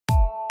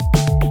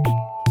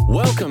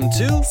Welcome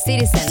to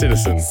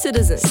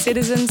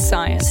Citizen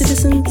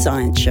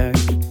Science Show.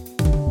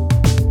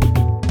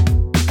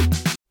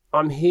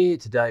 I'm here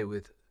today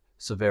with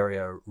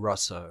Saverio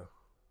Russo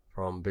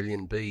from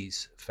Billion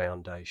Bees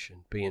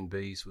Foundation. Billion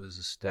Bees was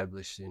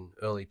established in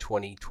early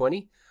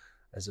 2020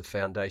 as a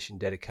foundation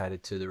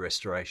dedicated to the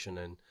restoration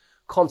and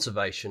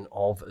conservation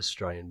of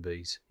Australian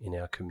bees in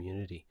our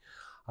community.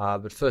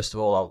 But first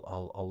of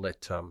all, I'll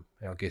let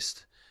our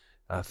guest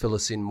fill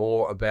us in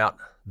more about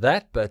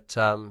that. But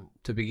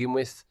to begin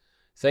with,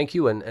 thank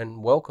you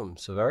and welcome,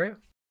 Saverio.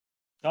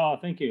 Oh,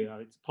 thank you.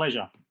 It's a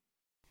pleasure.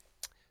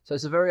 So,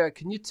 Saverio,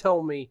 can you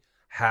tell me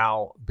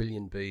how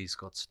Billion Bees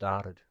got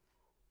started?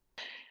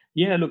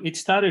 Yeah, look, it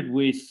started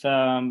with,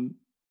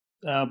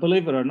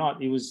 believe it or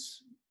not, it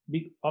was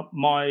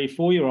my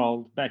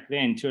 4-year-old back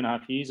then,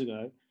 2.5 years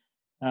ago.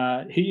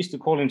 He used to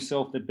call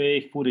himself the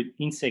barefooted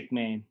insect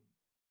man.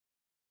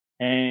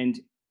 And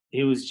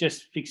he was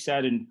just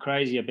fixated and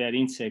crazy about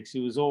insects.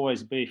 He was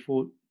always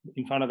barefoot.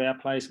 In front of our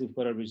place, we've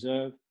got a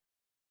reserve.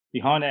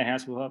 Behind our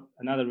house, we've got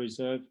another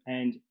reserve.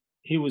 And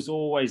he was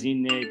always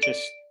in there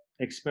just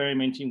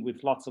experimenting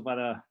with lots of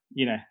other,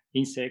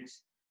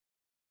 insects.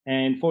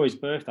 And for his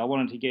birthday, I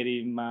wanted to get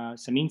him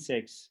some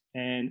insects.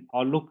 And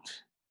I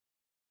looked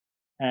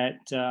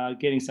at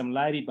getting some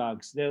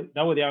ladybugs. They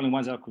were the only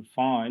ones I could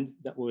find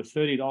that were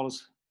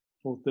 $30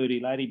 for 30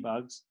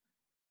 ladybugs.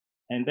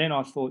 And then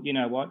I thought, you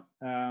know what?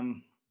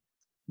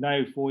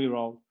 No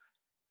 4-year-old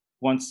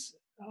wants.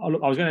 I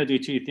was going to do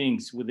two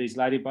things with these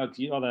ladybugs.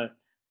 You either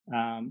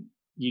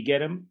you get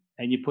them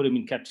and you put them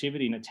in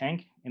captivity in a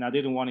tank, and I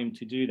didn't want him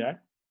to do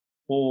that,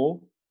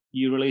 or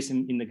you release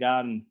them in the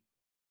garden.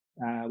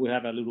 We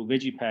have a little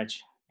veggie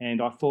patch,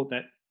 and I thought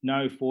that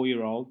no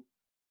 4-year-old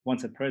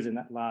wants a present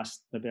that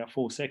lasts about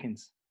 4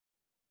 seconds.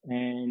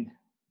 And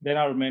then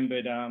I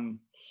remembered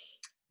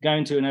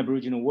going to an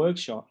Aboriginal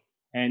workshop,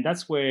 and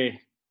that's where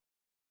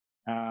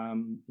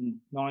in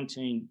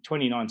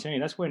 2019,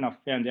 that's when I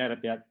found out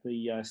about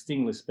the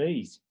stingless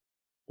bees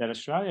that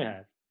Australia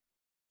had.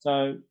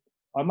 So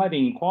I made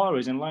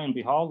inquiries, and lo and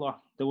behold,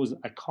 there was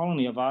a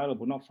colony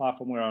available not far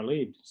from where I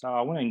lived. So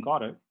I went and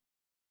got it,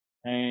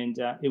 and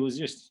it was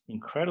just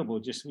incredible.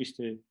 Just used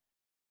to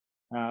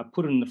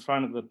put it in the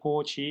front of the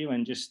porch here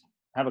and just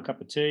have a cup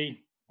of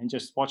tea and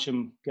just watch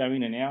them go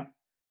in and out.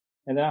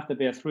 And then after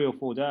about 3 or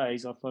 4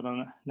 days, I thought,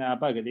 no,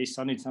 bugger this,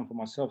 I need some for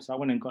myself. So I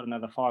went and got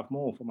another 5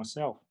 more for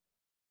myself.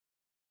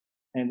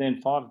 And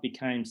then 5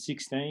 became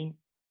 16.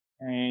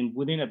 And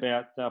within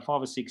about 5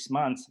 or 6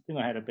 months, I think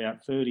I had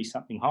about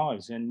 30-something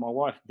hives. And my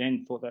wife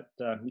then thought that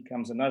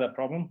becomes another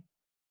problem.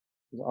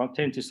 I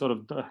tend to sort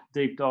of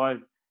deep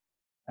dive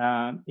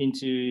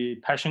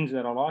into passions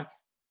that I like.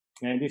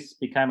 And this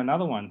became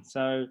another one.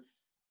 So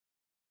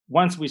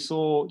once we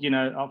saw,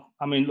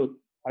 look,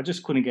 I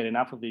just couldn't get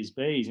enough of these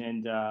bees.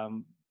 And I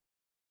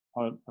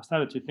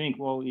started to think,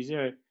 well, is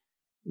there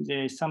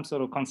some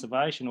sort of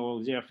conservation, or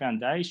is there a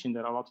foundation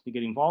that I'd like to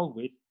get involved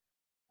with?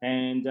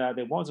 And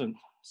there wasn't.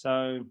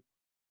 So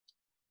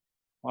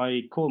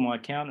I called my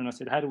accountant and I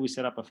said, how do we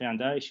set up a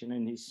foundation?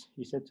 And he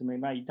said to me,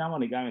 mate, you don't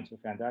want to go into a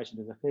foundation.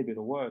 There's a fair bit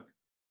of work.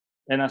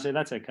 And I said,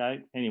 that's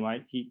okay.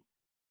 Anyway, he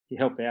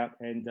helped out.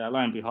 And lo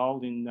and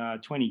behold, in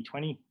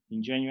 2020,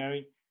 in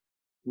January,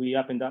 we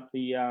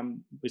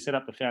we set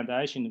up the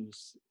foundation. It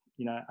was,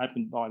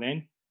 opened by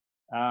then.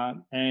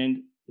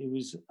 And it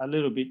was a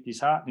little bit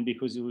disheartening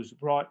because it was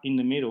right in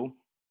the middle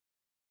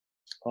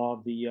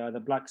of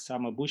the Black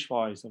Summer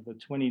bushfires of the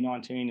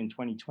 2019 and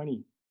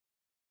 2020,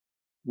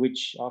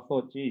 which I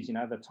thought, geez,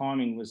 the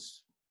timing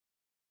was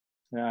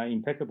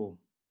impeccable.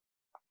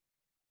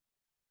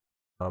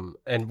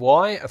 And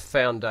why a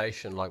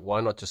foundation? Like,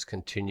 why not just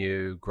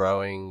continue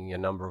growing a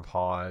number of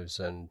hives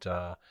and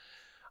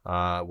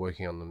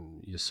working on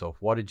them yourself?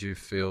 Why did you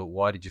feel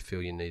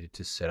you needed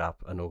to set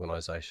up an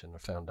organisation, a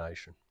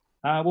foundation?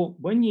 Well,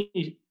 when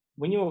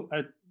you're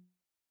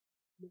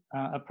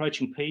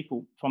approaching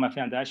people from a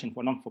foundation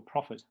for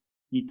non-for-profit,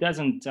 it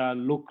doesn't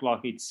look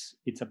like it's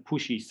a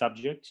pushy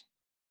subject,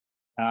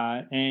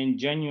 and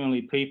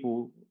genuinely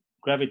people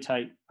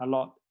gravitate a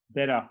lot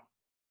better,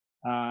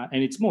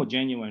 and it's more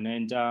genuine.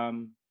 And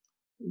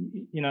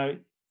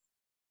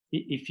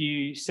if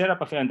you set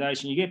up a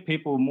foundation, you get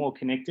people more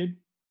connected,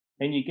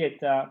 and you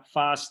get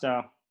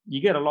faster.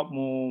 You get a lot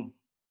more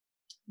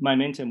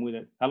momentum with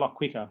it, a lot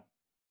quicker.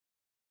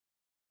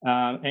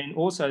 And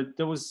also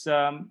there was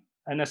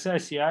an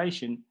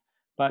association,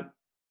 but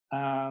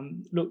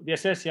look, the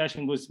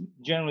association was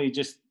generally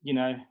just,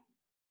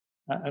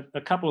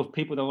 a couple of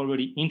people that were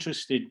already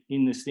interested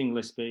in the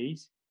stingless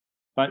bees,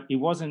 but it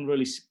wasn't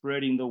really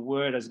spreading the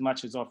word as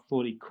much as I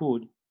thought it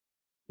could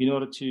in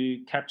order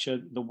to capture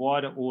the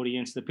wider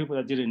audience, the people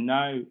that didn't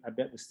know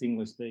about the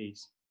stingless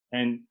bees.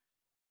 And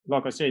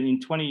like I said, in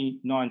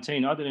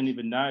 2019, I didn't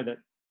even know that,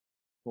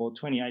 or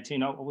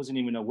 2018, I wasn't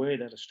even aware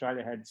that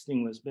Australia had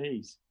stingless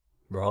bees.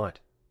 Right.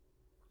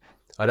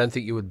 I don't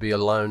think you would be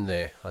alone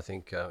there. I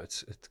think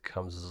it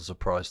comes as a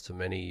surprise to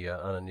many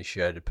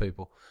uninitiated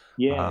people.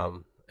 Yeah.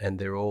 And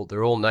they're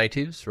all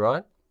natives,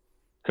 right?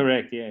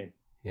 Correct. Yeah.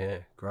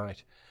 Yeah.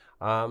 Great.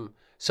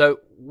 So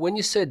when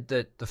you said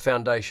that the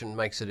foundation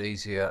makes it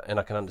easier, and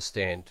I can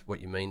understand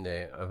what you mean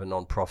there, of a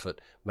non-profit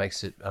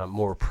makes it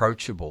more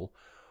approachable,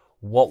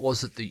 what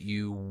was it that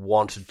you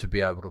wanted to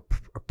be able to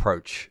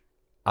approach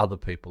other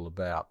people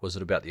about? Was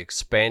it about the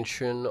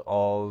expansion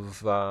of,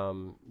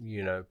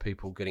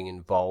 people getting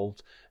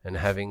involved and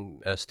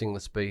having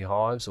stingless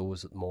beehives, or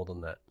was it more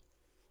than that?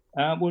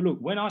 Well, look,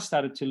 when I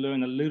started to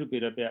learn a little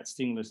bit about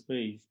stingless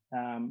bees,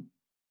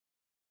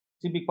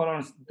 to be quite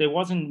honest, there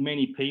wasn't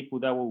many people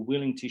that were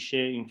willing to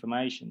share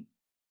information,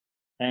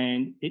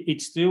 and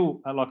it's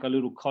still like a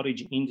little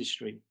cottage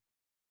industry.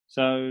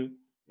 So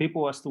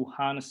people are still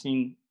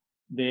harnessing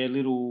their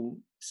little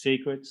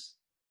secrets,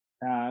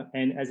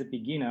 and as a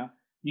beginner,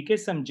 you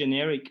get some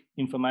generic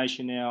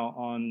information now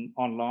on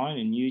online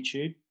and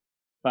YouTube,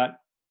 but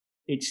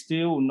it's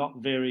still not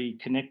very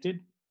connected.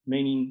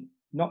 Meaning,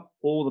 not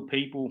all the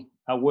people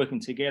are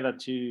working together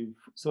to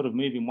sort of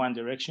move in one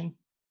direction,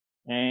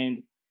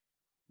 and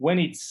when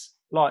it's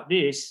like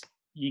this,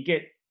 you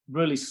get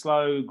really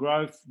slow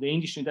growth. The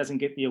industry doesn't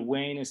get the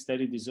awareness that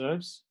it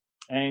deserves,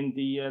 and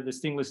the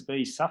stingless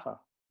bees suffer.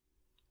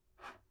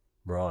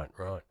 Right,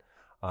 right.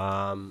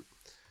 Um,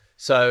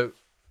 so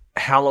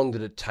how long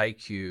did it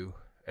take you,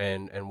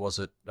 and was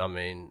it, I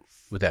mean,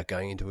 without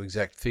going into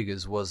exact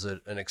figures, was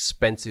it an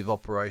expensive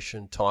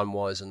operation,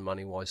 time-wise and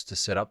money-wise, to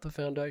set up the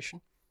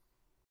foundation?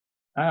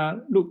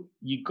 Look,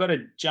 you've got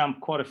to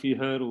jump quite a few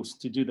hurdles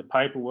to do the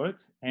paperwork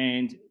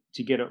and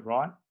to get it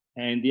right.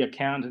 And the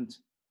accountant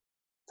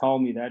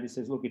told me that. He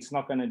says, look, it's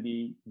not going to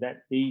be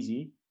that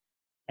easy,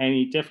 and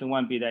it definitely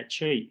won't be that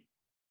cheap.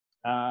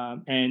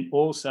 And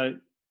also,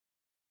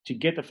 to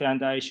get the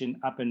foundation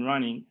up and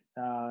running,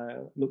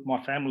 look,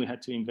 my family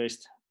had to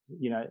invest,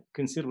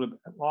 considerable,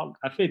 well,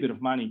 a fair bit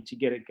of money to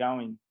get it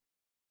going.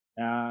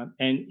 And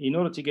in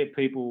order to get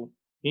people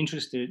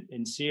interested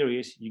and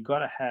serious, you've got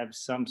to have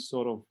some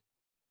sort of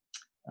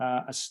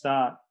a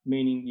start,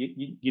 meaning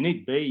you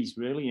need bees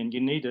really, and you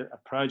need a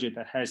project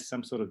that has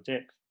some sort of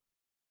depth.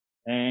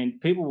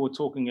 And people were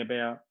talking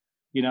about,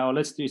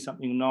 let's do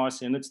something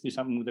nice and let's do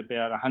something with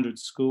about 100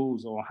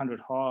 schools or 100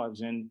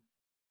 hives. And,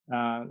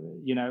 uh,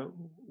 you know,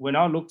 when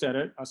I looked at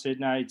it, I said,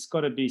 no, it's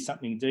got to be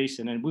something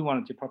decent. And we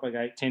wanted to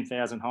propagate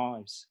 10,000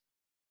 hives.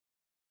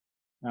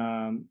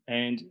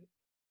 And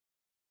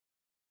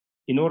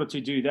in order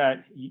to do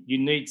that, you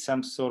need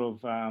some sort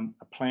of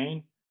a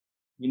plan,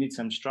 you need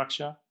some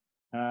structure.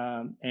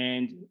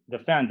 And the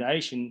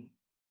foundation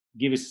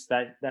give us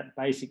that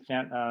basic,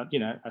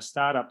 a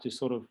startup to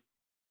sort of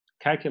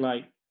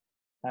calculate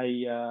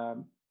a,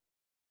 um,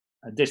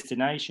 a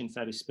destination,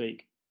 so to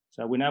speak.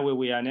 So we know where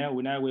we are now,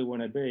 we know where we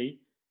want to be.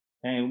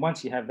 And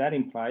once you have that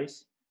in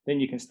place, then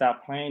you can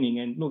start planning.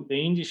 And look,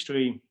 the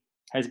industry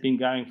has been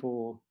going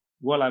for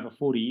well over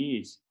 40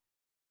 years.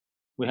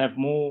 We have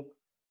more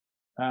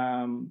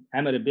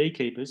amateur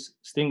beekeepers,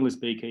 stingless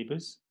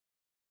beekeepers,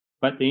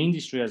 but the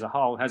industry as a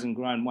whole hasn't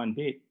grown one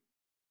bit.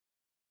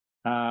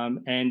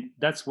 And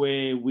that's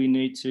where we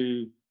need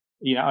to,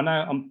 I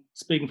know I'm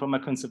speaking from a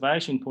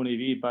conservation point of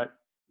view, but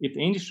if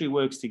the industry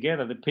works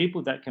together, the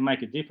people that can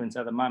make a difference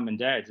are the mum and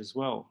dads as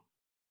well.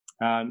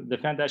 The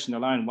foundation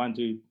alone won't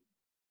do,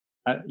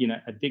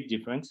 a big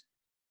difference,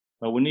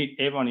 but we need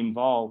everyone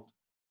involved.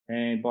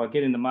 And by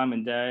getting the mum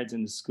and dads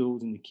and the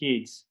schools and the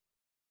kids,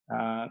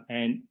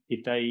 and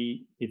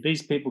if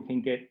these people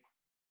can get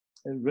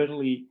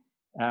readily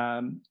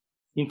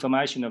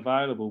information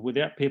available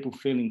without people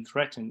feeling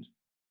threatened,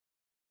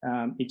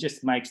 it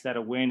just makes that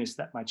awareness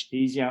that much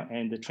easier,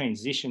 and the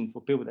transition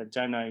for people that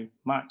don't know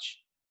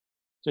much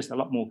just a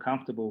lot more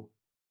comfortable.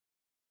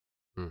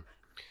 Hmm.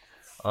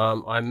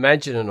 I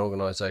imagine an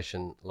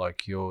organisation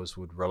like yours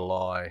would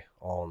rely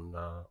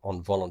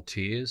on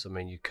volunteers. I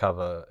mean, you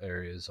cover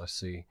areas, I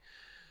see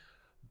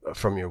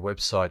from your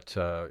website: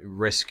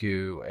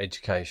 rescue,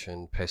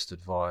 education, pest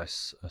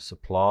advice, a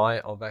supply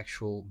of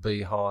actual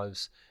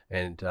beehives,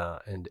 and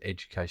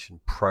education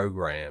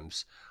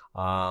programs.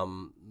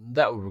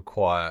 That would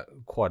require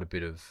quite a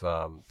bit of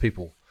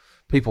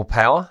people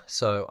power.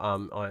 So,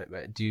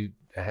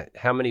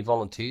 how many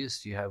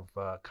volunteers do you have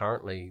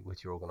currently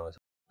with your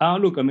organisation?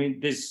 Look, I mean,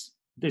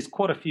 there's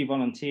quite a few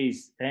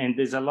volunteers, and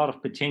there's a lot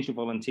of potential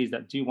volunteers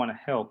that do want to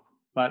help.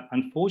 But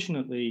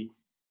unfortunately,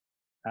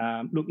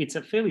 look, it's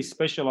a fairly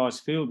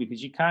specialised field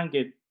because you can't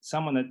get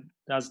someone that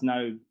does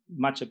know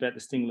much about the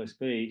stingless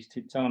bees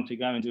to tell them to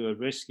go and do a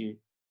rescue.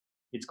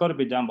 It's got to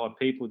be done by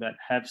people that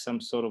have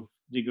some sort of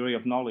degree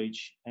of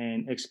knowledge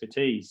and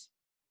expertise.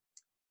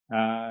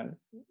 Uh,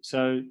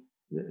 so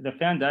the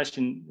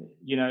foundation,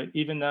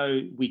 even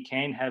though we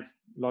can have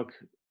like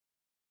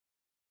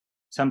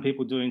some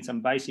people doing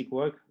some basic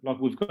work. Like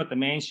we've got the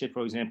man shed,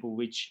 for example,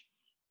 which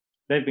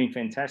they've been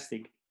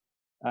fantastic,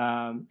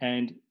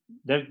 and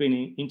they've been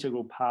an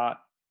integral part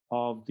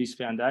of this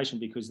foundation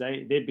because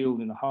they're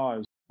building the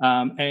hives.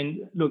 And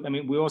look, I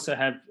mean, we also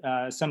have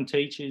some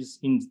teachers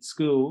in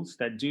schools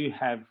that do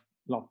have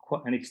like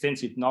quite an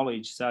extensive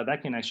knowledge, so they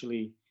can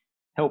actually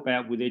help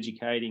out with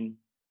educating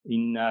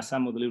in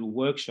some of the little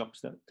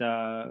workshops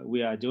that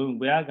we are doing.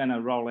 We are going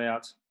to roll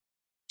out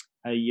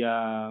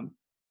an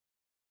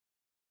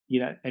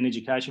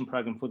education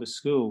program for the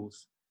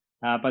schools.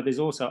 But there's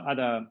also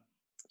other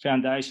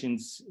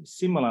foundations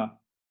similar.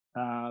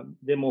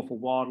 They're more for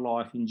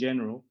wildlife in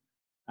general,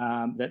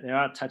 that they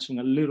are touching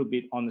a little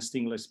bit on the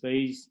stingless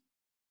bees.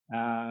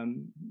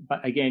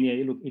 But again,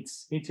 look,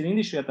 it's an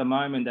industry at the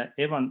moment that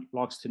everyone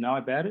likes to know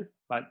about it,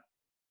 but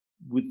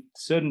with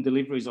certain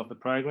deliveries of the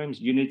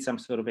programs, you need some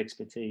sort of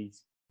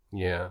expertise.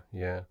 Yeah.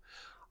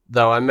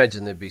 Though I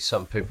imagine there'd be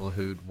some people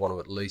who'd want to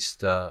at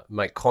least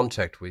make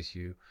contact with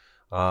you,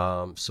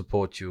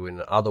 support you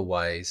in other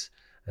ways,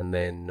 and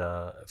then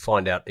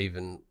find out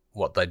even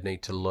what they'd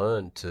need to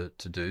learn to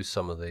do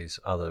some of these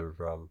other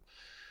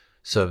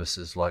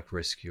services like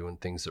rescue and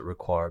things that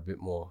require a bit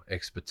more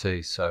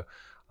expertise. So,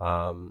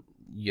 the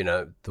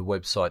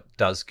website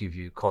does give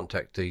you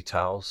contact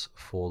details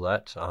for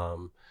that,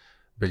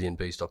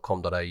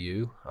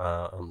 billionbees.com.au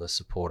on the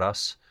Support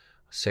Us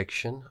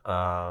section,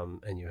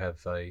 and you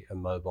have a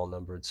mobile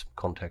number and some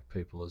contact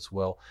people as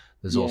well.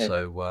 There's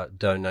also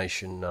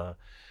donation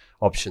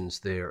options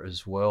there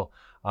as well.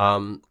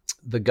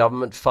 The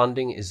government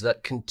funding, is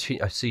that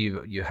I see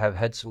you have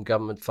had some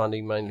government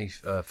funding, mainly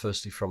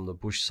firstly from the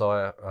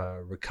bushfire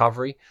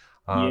recovery.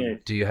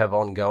 Do you have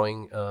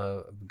ongoing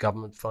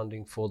government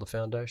funding for the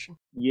foundation?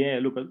 Yeah,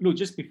 look,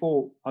 just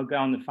before I go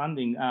on the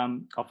funding,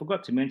 I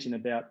forgot to mention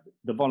about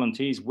the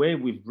volunteers. Where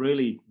we've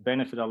really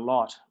benefited a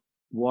lot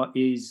are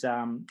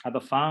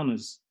the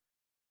farmers,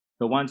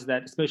 the ones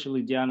that,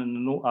 especially down in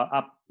the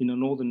up in the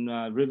northern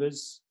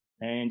rivers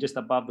and just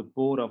above the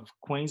border of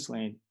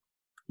Queensland,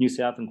 New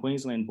South and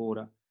Queensland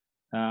border.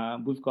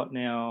 We've got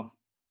now,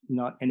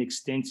 an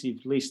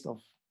extensive list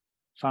of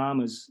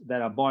farmers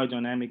that are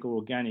biodynamic or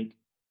organic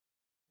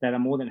that are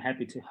more than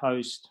happy to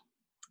host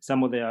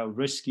some of their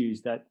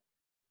rescues that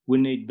we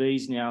need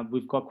bees now.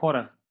 We've got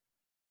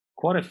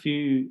quite a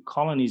few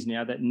colonies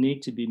now that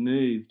need to be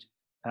moved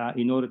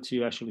in order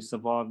to actually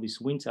survive this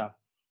winter.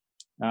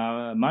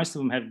 Most of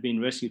them have been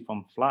rescued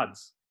from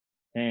floods,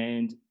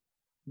 and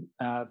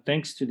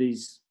thanks to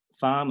these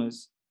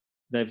farmers,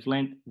 they've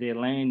lent their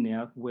land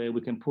now where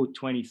we can put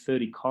 20,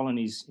 30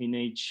 colonies in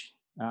each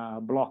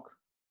block,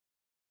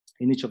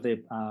 in each of their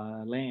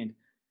land.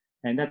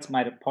 And that's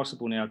made it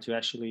possible now to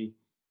actually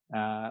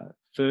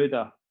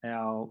further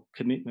our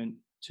commitment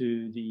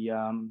to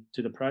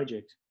the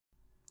project.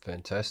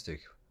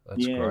 Fantastic.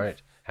 That's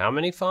great. How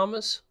many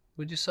farmers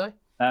would you say?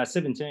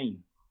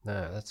 17.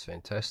 No, that's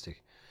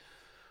fantastic.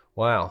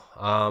 Wow.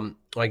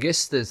 I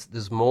guess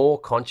there's more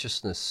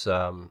consciousness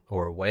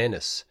or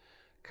awareness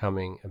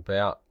coming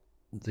about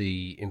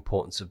the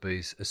importance of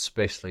bees,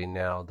 especially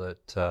now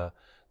that the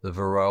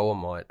varroa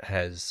mite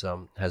has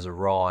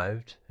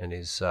arrived and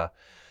is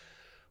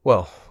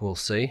well, we'll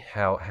see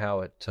how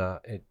it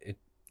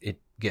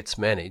gets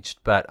managed.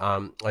 But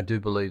I do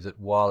believe that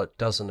while it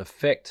doesn't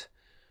affect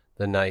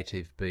the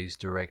native bees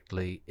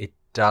directly, it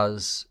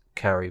does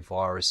carry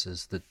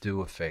viruses that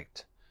do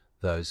affect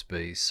those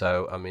bees.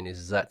 So, I mean,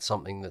 is that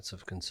something that's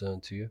of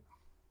concern to you?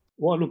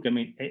 Well, look, I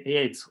mean,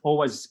 it's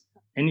always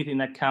anything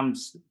that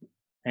comes,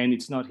 and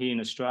it's not here in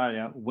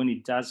Australia. When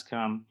it does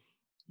come,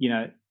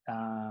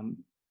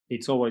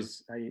 it's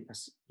always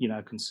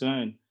a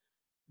concern.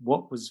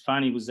 What was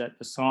funny was that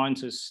the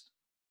scientists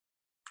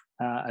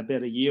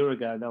about a year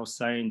ago, they were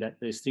saying that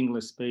the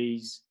stingless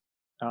bees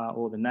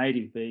or the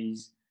native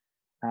bees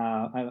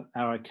are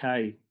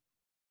okay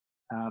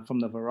from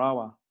the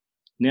varroa.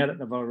 Now that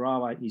the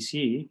varroa is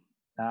here,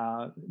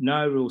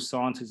 no real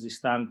scientist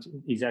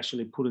is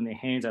actually putting their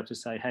hands up to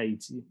say, hey,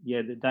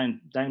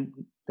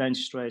 don't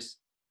stress.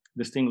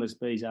 The stingless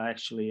bees are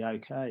actually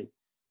okay.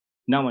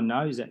 No one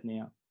knows that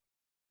now,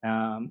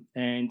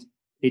 and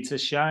it's a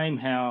shame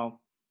how.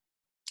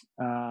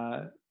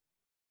 I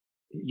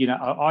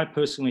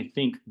personally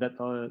think that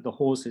the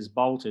horse has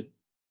bolted,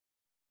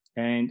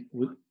 and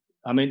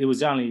it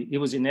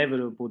was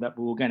inevitable that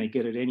we were going to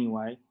get it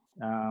anyway.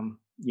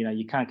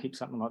 You can't keep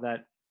something like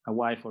that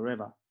away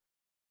forever,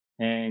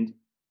 and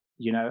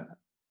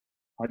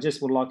I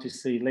just would like to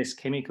see less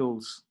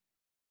chemicals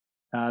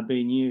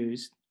being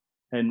used,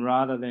 and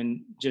rather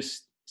than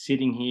just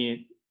sitting here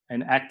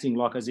and acting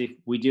like as if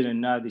we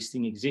didn't know this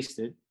thing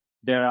existed,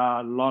 there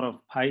are a lot of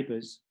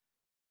papers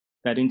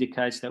that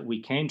indicates that we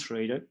can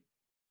treat it,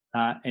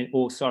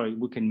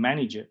 we can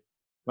manage it,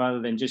 rather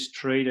than just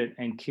treat it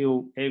and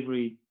kill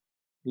every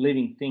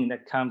living thing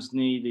that comes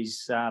near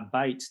these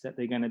baits that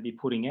they're going to be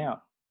putting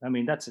out. I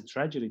mean, that's a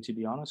tragedy, to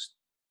be honest.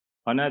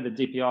 I know the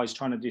DPI is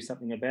trying to do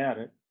something about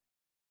it,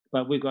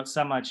 but we've got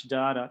so much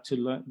data to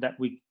learn that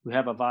we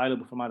have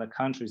available from other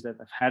countries that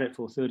have had it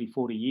for 30,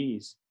 40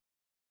 years.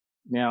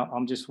 Now,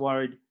 I'm just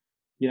worried,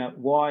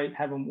 why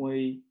haven't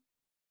we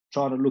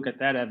tried to look at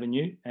that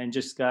avenue and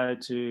just go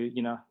to,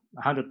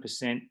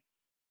 100%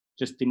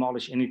 just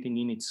demolish anything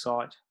in its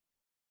sight?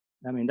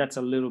 I mean, that's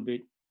a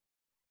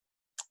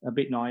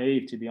bit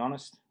naive, to be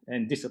honest,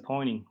 and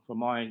disappointing from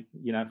my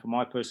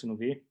personal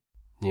view.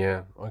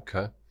 Yeah.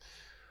 Okay.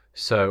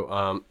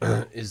 So,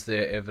 is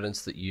there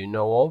evidence that you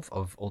know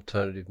of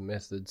alternative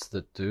methods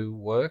that do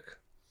work?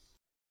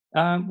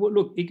 Well,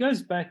 look, it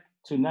goes back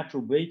to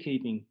natural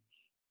beekeeping,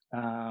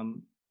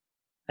 and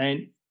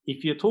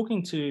if you're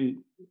talking to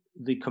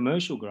the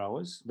commercial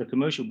growers, the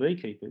commercial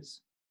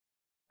beekeepers,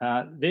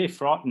 they're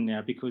frightened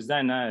now because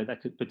they know they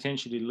could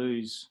potentially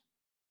lose,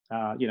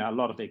 a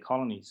lot of their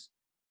colonies.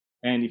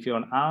 And if you're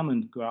an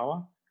almond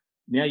grower,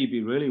 now you'd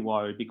be really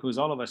worried because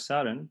all of a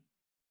sudden,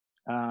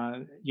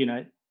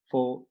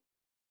 for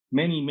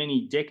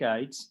many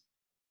decades,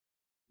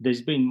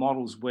 there's been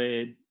models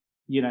where,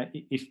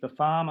 if the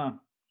farmer,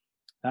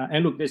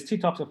 and look, there's two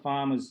types of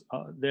farmers.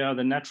 There are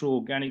the natural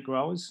organic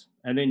growers,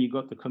 and then you've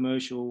got the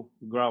commercial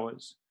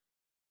growers.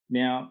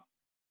 Now,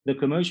 the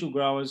commercial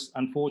growers,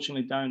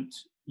 unfortunately, don't,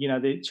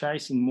 they're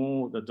chasing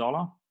more the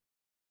dollar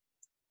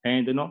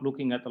and they're not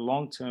looking at the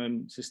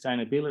long-term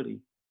sustainability.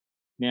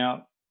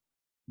 Now,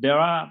 there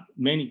are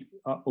many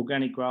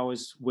organic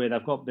growers where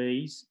they've got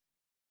bees,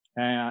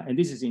 and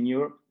this is in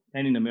Europe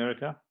and in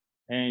America.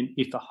 And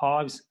if the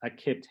hives are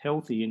kept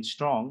healthy and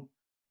strong,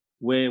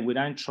 where we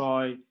don't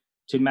try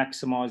to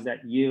maximize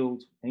that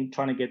yield and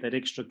trying to get that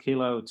extra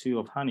kilo or two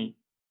of honey,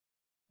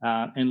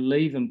 and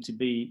leave them to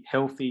be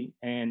healthy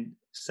and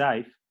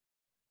safe,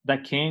 they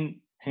can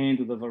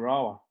handle the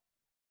varroa.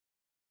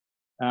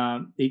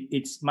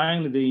 It's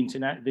mainly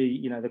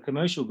the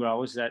commercial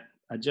growers that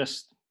are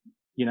just,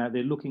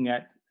 they're looking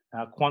at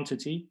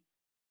quantity,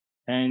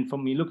 and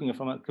from me looking at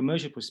from a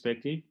commercial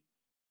perspective,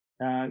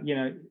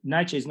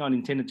 nature is not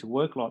intended to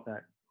work like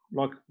that.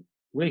 Like,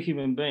 we're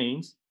human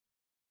beings,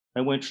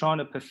 and we're trying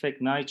to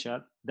perfect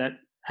nature that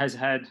has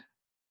had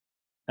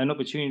an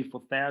opportunity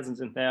for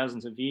thousands and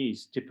thousands of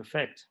years to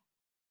perfect.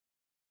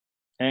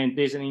 And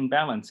there's an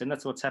imbalance, and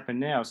that's what's happened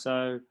now.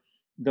 So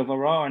the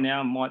varroa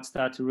now might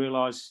start to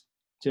realize,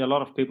 to a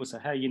lot of people, say,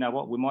 hey, you know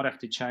what, we might have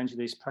to change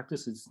these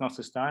practices. It's not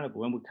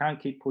sustainable, and we can't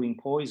keep putting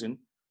poison,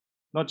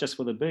 not just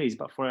for the bees,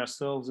 but for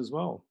ourselves as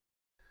well.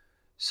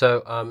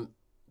 So,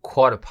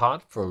 quite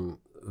apart from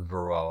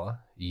varroa,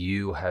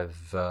 you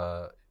have,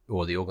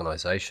 or the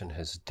organisation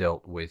has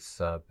dealt with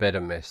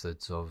better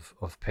methods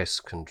of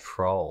pest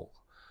control.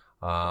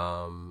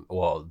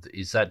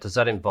 Does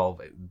that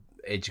involve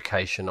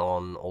education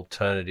on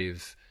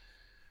alternatives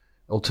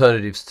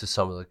to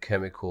some of the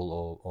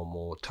chemical or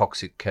more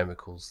toxic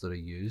chemicals that are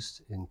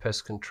used in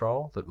pest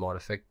control that might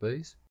affect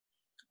bees?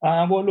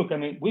 Well, look, I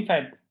mean, we've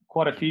had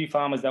quite a few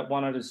farmers that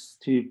wanted us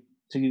to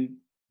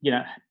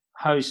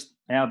host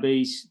our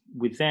bees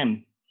with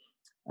them,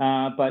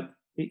 but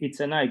it's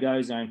a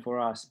no-go zone for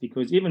us,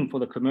 because even for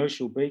the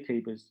commercial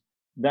beekeepers,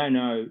 they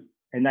know,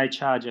 and they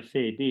charge a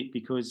fair bit,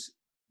 because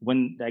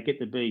when they get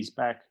the bees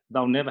back,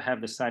 they'll never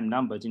have the same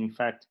numbers. And in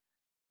fact,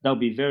 they'll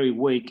be very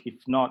weak.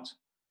 If not,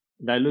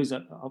 they lose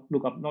a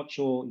look. I'm not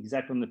sure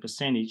exactly on the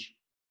percentage,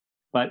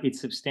 but it's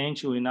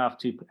substantial enough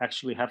to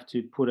actually have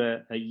to put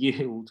a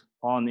yield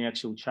on the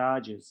actual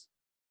charges.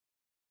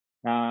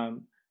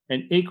 And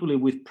equally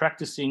with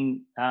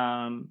practicing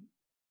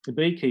the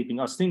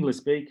beekeeping or stingless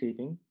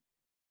beekeeping,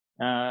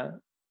 uh,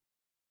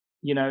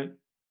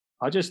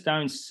 I just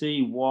don't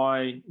see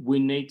why we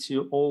need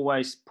to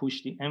always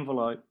push the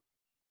envelope.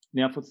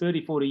 Now, for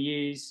 30, 40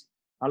 years,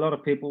 a lot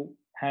of people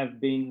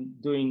have been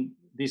doing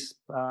this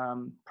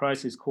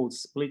process called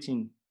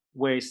splitting,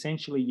 where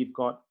essentially you've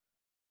got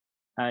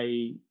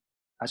a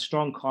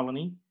strong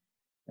colony,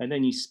 and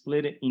then you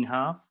split it in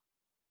half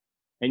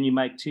and you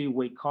make two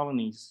weak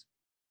colonies.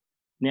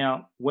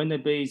 Now, when the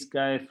bees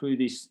go through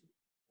this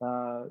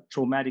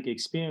traumatic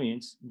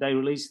experience, they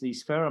release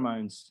these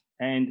pheromones,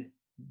 and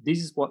this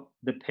is what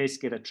the pests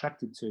get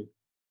attracted to.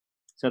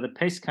 So the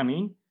pests come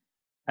in,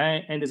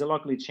 and there's a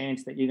likely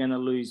chance that you're going to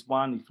lose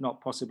one, if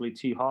not possibly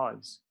two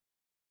hives.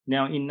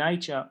 Now, in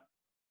nature,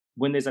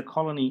 when there's a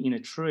colony in a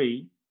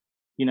tree,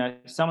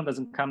 someone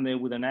doesn't come there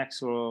with an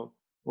axe or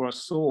a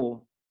saw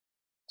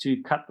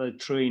to cut the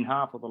tree in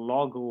half, or the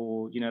log,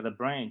 or the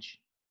branch.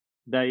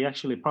 They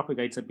actually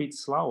propagate. It's a bit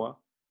slower,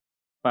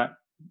 but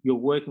you're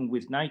working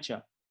with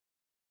nature,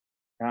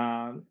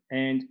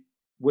 and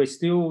we're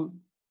still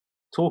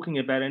talking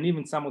about, and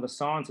even some of the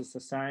scientists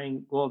are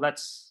saying, well,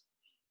 that's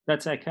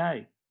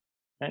okay.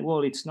 And,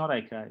 well, it's not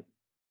okay.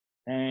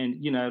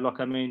 And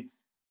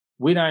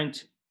we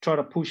don't try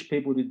to push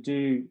people to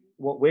do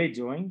what we're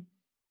doing,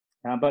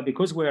 but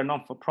because we're a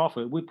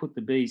not-for-profit, we put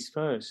the bees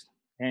first.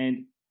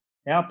 And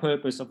our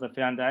purpose of the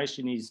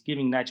foundation is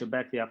giving nature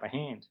back the upper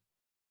hand.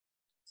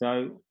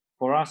 So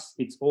for us,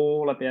 it's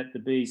all about the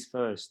bees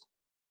first.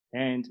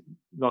 And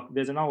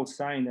there's an old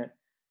saying that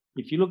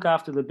if you look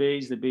after the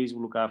bees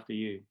will look after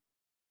you.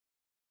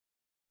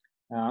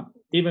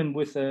 Even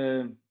with,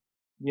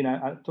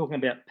 talking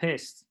about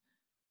pests,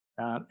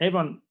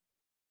 everyone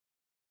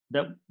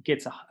that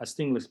gets a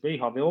stingless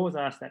beehive, they always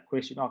ask that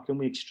question, can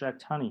we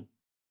extract honey?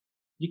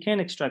 You can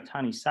extract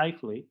honey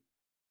safely,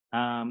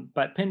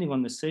 but depending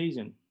on the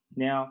season.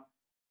 Now,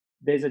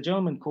 there's a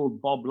gentleman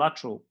called Bob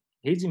Luttrell.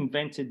 He's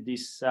invented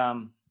these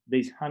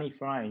honey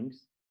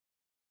frames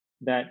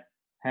that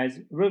has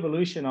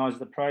revolutionized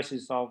the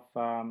process of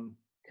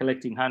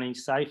collecting honey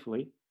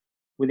safely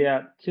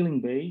without killing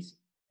bees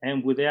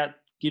and without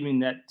giving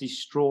that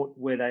distraught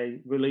where they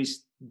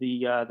release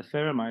the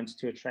pheromones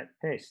to attract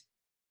pests.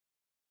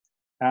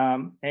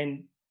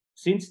 And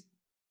since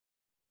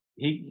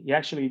he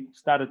actually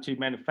started to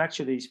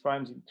manufacture these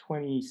frames in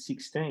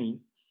 2016,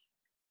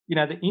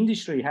 the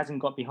industry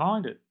hasn't got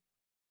behind it.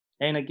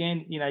 And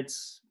again, I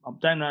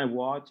don't know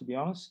why, to be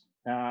honest.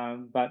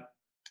 But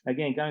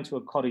again, going to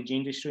a cottage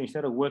industry,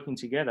 instead of working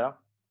together,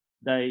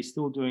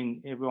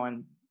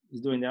 everyone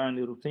is doing their own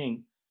little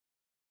thing.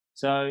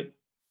 So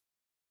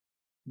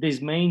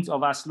there's means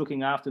of us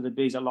looking after the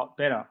bees a lot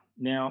better.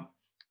 Now,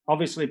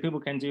 obviously, people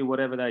can do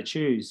whatever they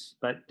choose,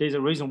 but there's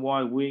a reason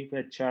why we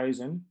have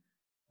chosen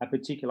a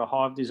particular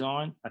hive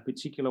design, a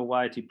particular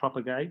way to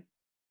propagate.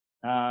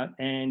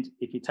 And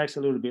if it takes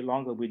a little bit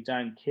longer, we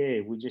don't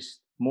care. We're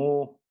just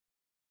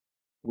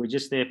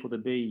there for the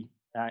bee,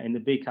 and the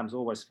bee comes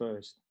always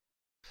first.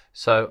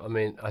 So, I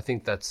mean, I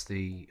think that's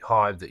the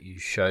hive that you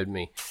showed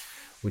me,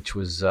 which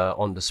was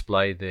on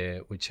display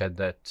there, which had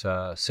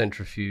that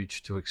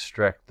centrifuge to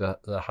extract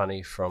the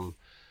honey from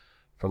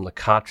the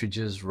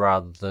cartridges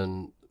rather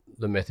than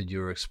the method you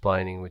were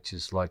explaining, which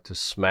is like to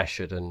smash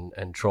it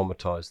and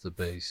traumatize the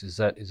bees. Is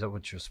that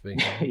what you're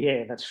speaking of?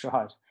 Yeah, that's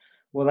right.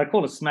 Well, they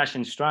call it smash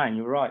and strain.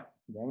 You're right,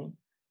 Danny.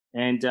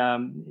 And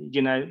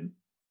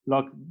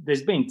like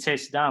there's been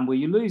tests done where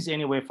you lose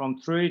anywhere from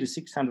 300 to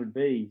 600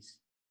 bees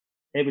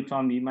every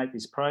time you make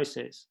this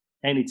process,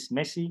 and it's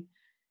messy.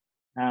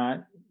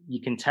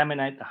 You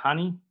contaminate the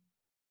honey,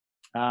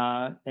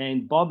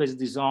 and Bob has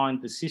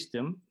designed the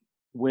system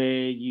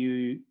where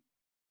you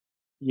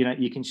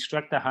can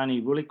extract the honey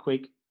really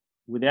quick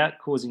without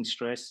causing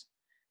stress,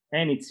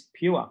 and it's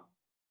pure.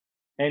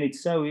 And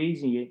it's so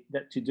easy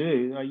to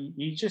do.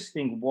 You just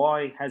think,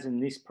 why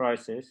hasn't this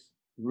process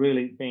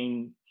really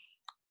been,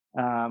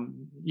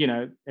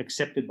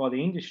 accepted by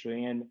the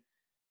industry? And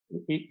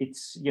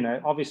it's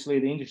obviously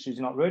the industry is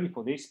not ready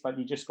for this, but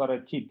you just got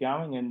to keep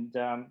going and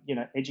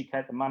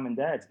educate the mum and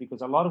dads,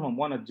 because a lot of them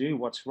want to do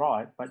what's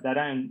right, but they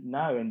don't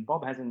know. And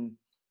Bob hasn't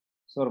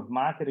sort of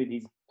marketed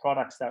his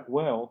products that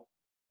well,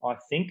 I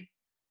think.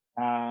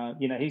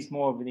 He's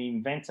more of the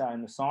inventor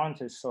and the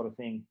scientist sort of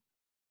thing.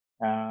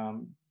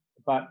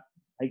 But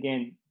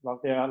again,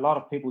 like there are a lot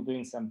of people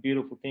doing some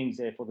beautiful things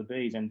there for the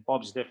bees, and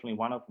Bob's definitely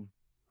one of them.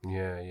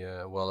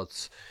 Yeah. Well,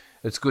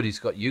 it's good he's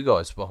got you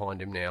guys behind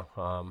him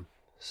now,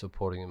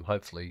 supporting him.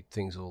 Hopefully,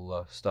 things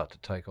will start to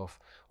take off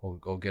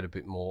or get a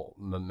bit more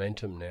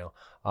momentum now.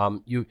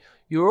 You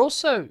were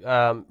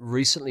also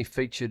recently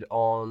featured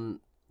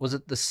on, was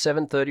it the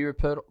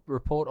 7:30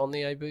 report on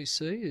the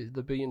ABC?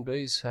 The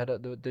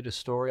B&Bs did a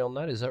story on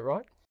that. Is that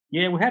right?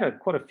 Yeah, we had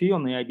quite a few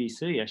on the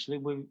ABC actually.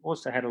 We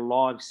also had a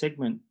live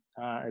segment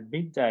at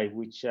midday,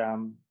 which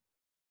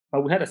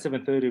but we had a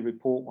 7:30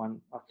 report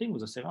one. I think it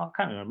was a 7. I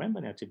can't even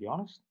remember now, to be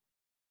honest.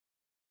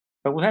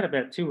 But we had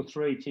about 2 or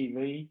 3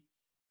 TV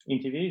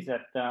interviews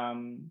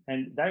and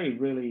they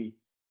really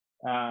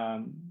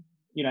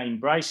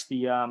embraced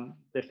the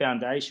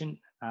foundation,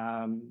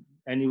 and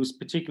it was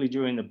particularly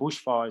during the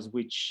bushfires,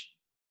 which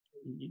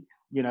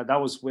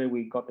that was where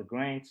we got the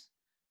grants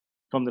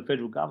from the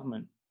federal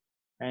government.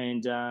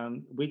 And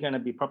we're going to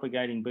be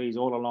propagating bees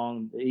all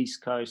along the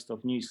east coast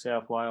of New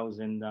South Wales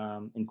and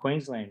in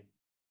Queensland.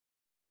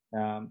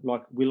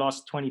 Like we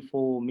lost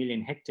 24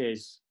 million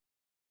hectares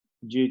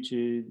due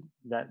to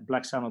that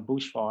Black Summer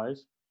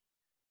bushfires.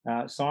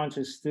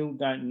 Scientists still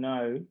don't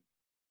know,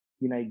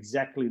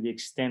 exactly the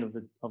extent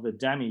of the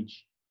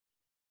damage.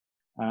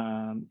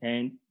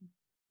 And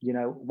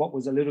what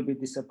was a little bit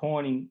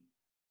disappointing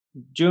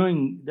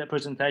during that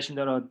presentation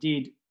that I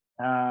did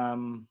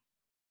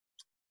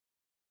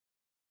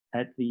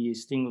at the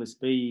Stingless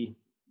Bee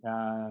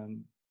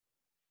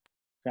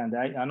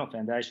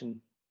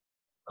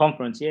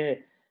conference, yeah.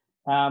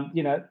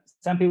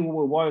 Some people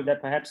were worried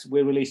that perhaps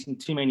we're releasing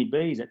too many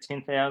bees, that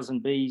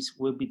 10,000 bees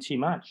will be too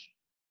much.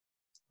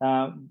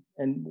 And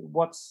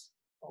what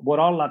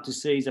I'd love to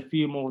see is a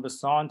few more of the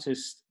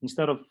scientists,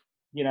 instead of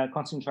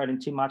concentrating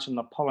too much on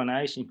the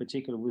pollination, in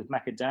particular with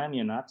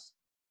macadamia nuts,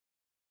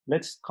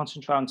 let's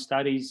concentrate on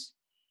studies.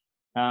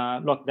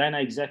 Look, they know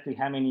exactly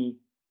how many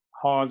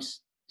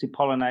hives to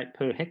pollinate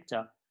per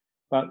hectare,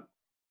 but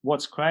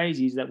what's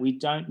crazy is that we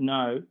don't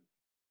know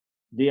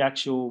the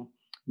actual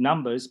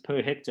numbers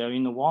per hectare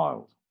in the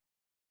wild.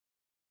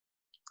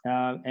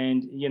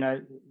 And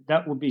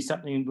that would be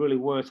something really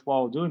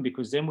worthwhile doing,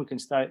 because then we can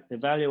start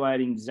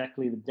evaluating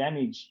exactly the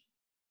damage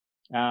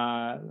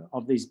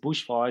of these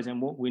bushfires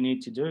and what we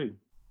need to do.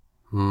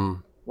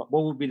 What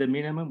would be the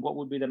minimum? What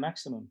would be the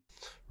maximum?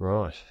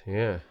 Right.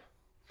 Yeah.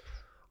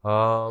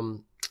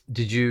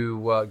 Did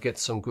you get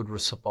some good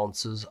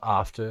responses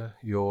after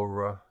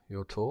your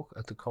talk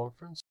at the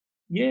conference?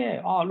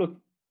 Yeah. Oh, look,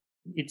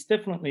 it's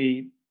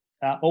definitely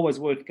always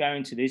worth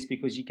going to this,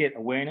 because you get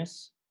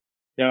awareness.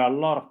 There are a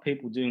lot of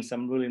people doing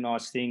some really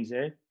nice things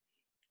there.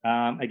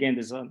 Again,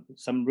 there's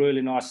some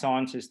really nice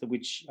scientists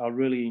which I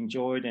really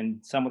enjoyed,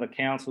 and some of the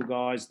council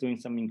guys doing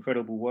some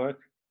incredible work.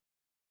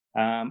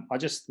 I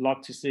just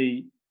like to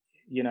see,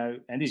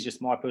 and this is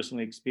just my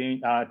personal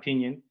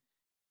opinion.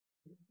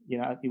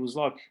 It was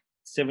like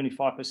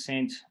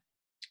 75%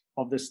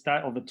 of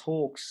the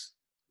talks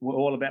were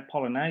all about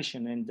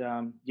pollination,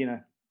 and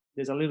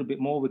there's a little bit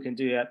more we can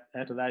do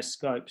out of those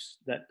scopes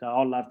that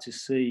I'd love to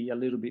see a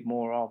little bit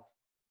more of.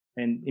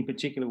 And in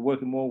particular,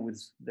 working more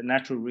with the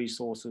natural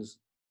resources,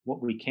 what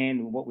we can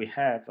and what we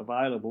have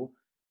available.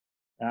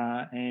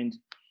 And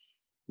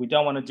we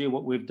don't want to do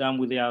what we've done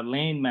with our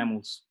land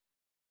mammals,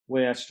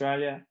 where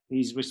Australia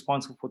is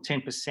responsible for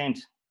 10%.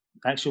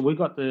 Actually,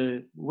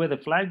 we're the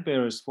flag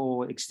bearers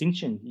for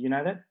extinction. You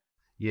know that?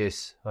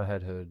 Yes, I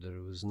had heard that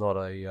it was not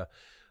a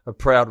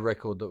proud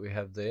record that we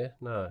have there.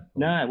 No.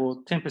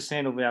 Well,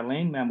 10% of our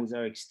land mammals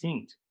are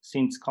extinct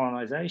since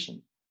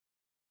colonisation.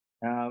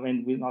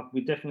 And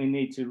we definitely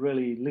need to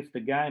really lift the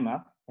game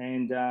up,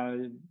 and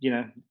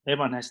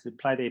everyone has to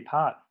play their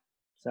part.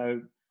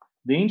 So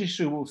the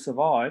industry will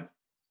survive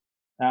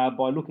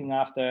by looking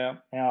after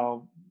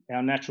our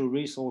natural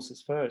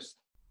resources first.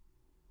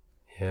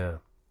 Yeah.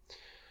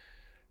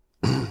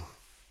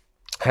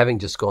 Having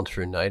just gone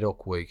through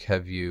NAIDOC week,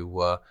 have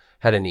you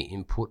had any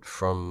input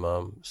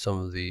from some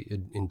of the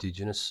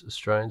Indigenous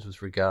Australians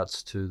with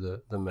regards to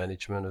the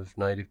management of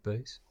native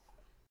bees?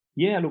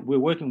 Yeah, look, we're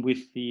working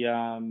with the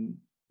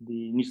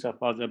New South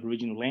Wales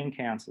Aboriginal Land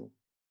Council,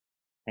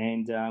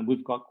 and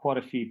we've got quite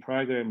a few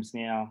programs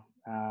now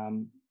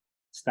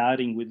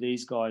starting with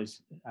these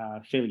guys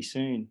fairly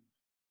soon,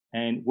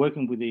 and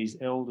working with these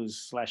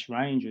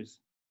elders/rangers.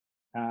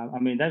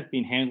 They've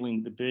been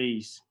handling the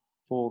bees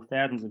for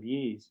thousands of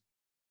years,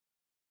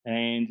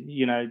 and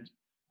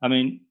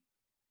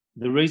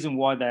the reason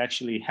why they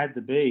actually had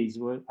the bees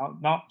were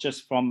not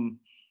just from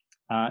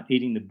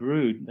eating the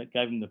brood that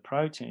gave them the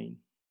protein,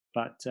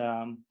 but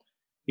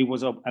it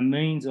was a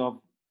means of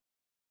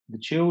the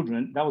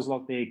children. That was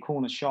like their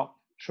corner shop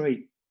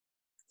treat.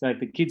 So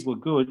if the kids were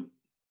good,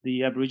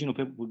 the Aboriginal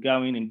people would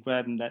go in and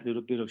grab them that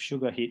little bit of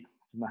sugar hit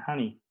from the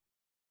honey.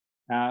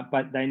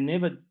 But they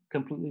never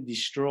completely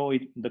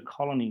destroyed the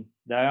colony.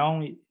 They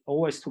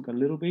always took a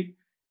little bit,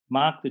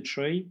 marked the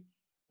tree,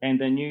 and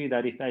they knew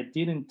that if they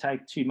didn't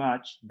take too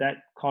much,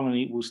 that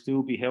colony will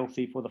still be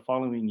healthy for the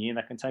following year.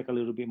 They can take a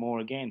little bit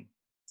more again.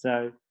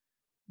 So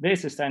their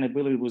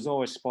sustainability was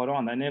always spot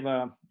on. They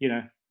never,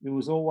 it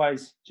was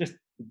always just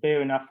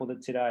bare enough for the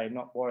today,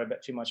 not worry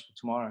about too much for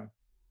tomorrow.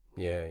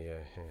 Yeah.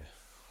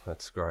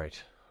 That's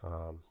great.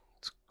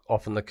 It's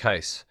often the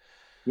case.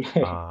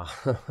 Yeah.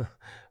 A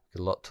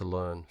lot to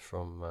learn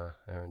from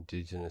our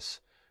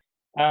Indigenous.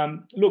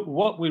 Look,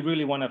 what we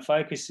really want to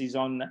focus is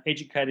on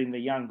educating the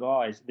young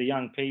guys, the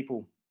young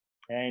people,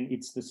 and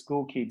it's the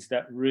school kids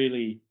that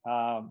really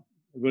are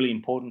really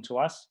important to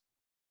us,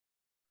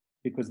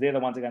 because they're the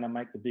ones that are going to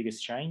make the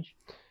biggest change.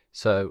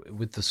 So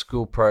with the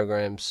school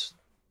programs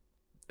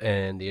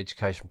and the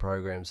education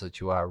programs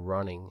that you are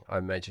running, I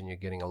imagine you're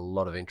getting a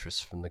lot of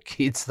interest from the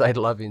kids. They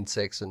love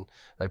insects and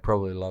they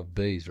probably love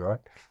bees,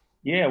 right?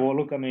 Yeah, well,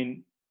 look,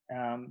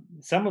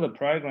 some of the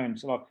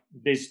programs, like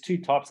there's two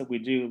types that we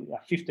do, a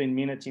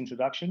 15-minute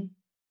introduction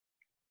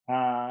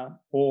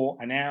or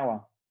an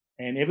hour.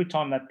 And every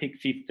time they pick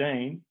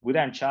 15, we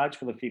don't charge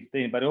for the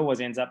 15, but it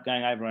always ends up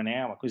going over an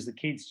hour because the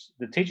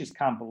teachers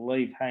can't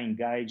believe how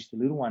engaged the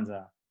little ones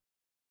are.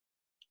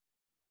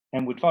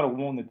 And we try to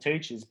warn the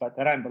teachers, but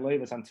they don't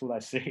believe us until they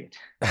see it.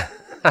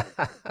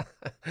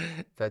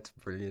 That's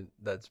brilliant.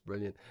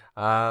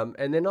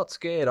 And they're not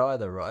scared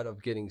either, right,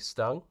 of getting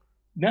stung?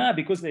 No,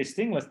 because they're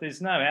stingless.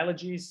 There's no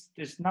allergies.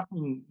 There's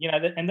nothing,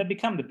 and they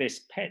become the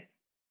best pet.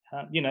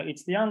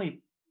 It's the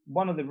only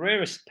one of the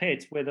rarest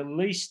pets where the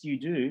least you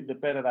do, the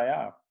better they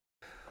are.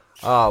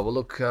 Oh, well,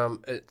 look,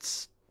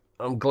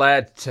 I'm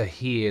glad to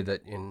hear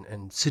that,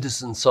 and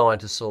citizen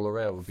scientists all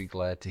around would be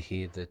glad to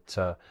hear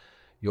that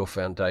your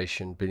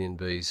foundation, Billion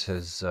Bees,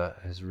 has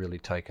really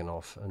taken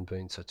off and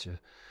been such a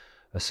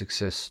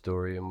success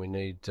story. And we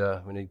need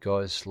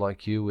guys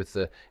like you with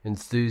the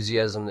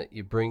enthusiasm that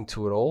you bring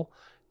to it all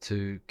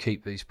to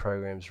keep these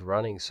programs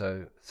running.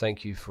 So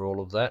thank you for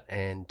all of that,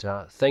 and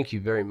thank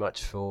you very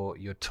much for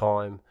your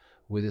time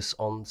with us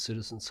on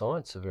Citizen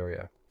Science,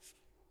 Saverio.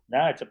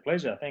 No, it's a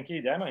pleasure. Thank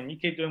you, Damon. You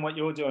keep doing what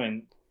you're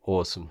doing.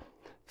 Awesome.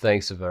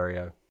 Thanks,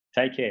 Saverio.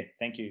 Take care.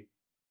 Thank you.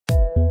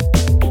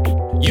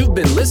 You've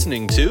been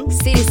listening to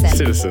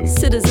Citizen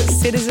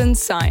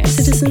Science.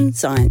 Citizen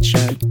Science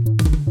Show.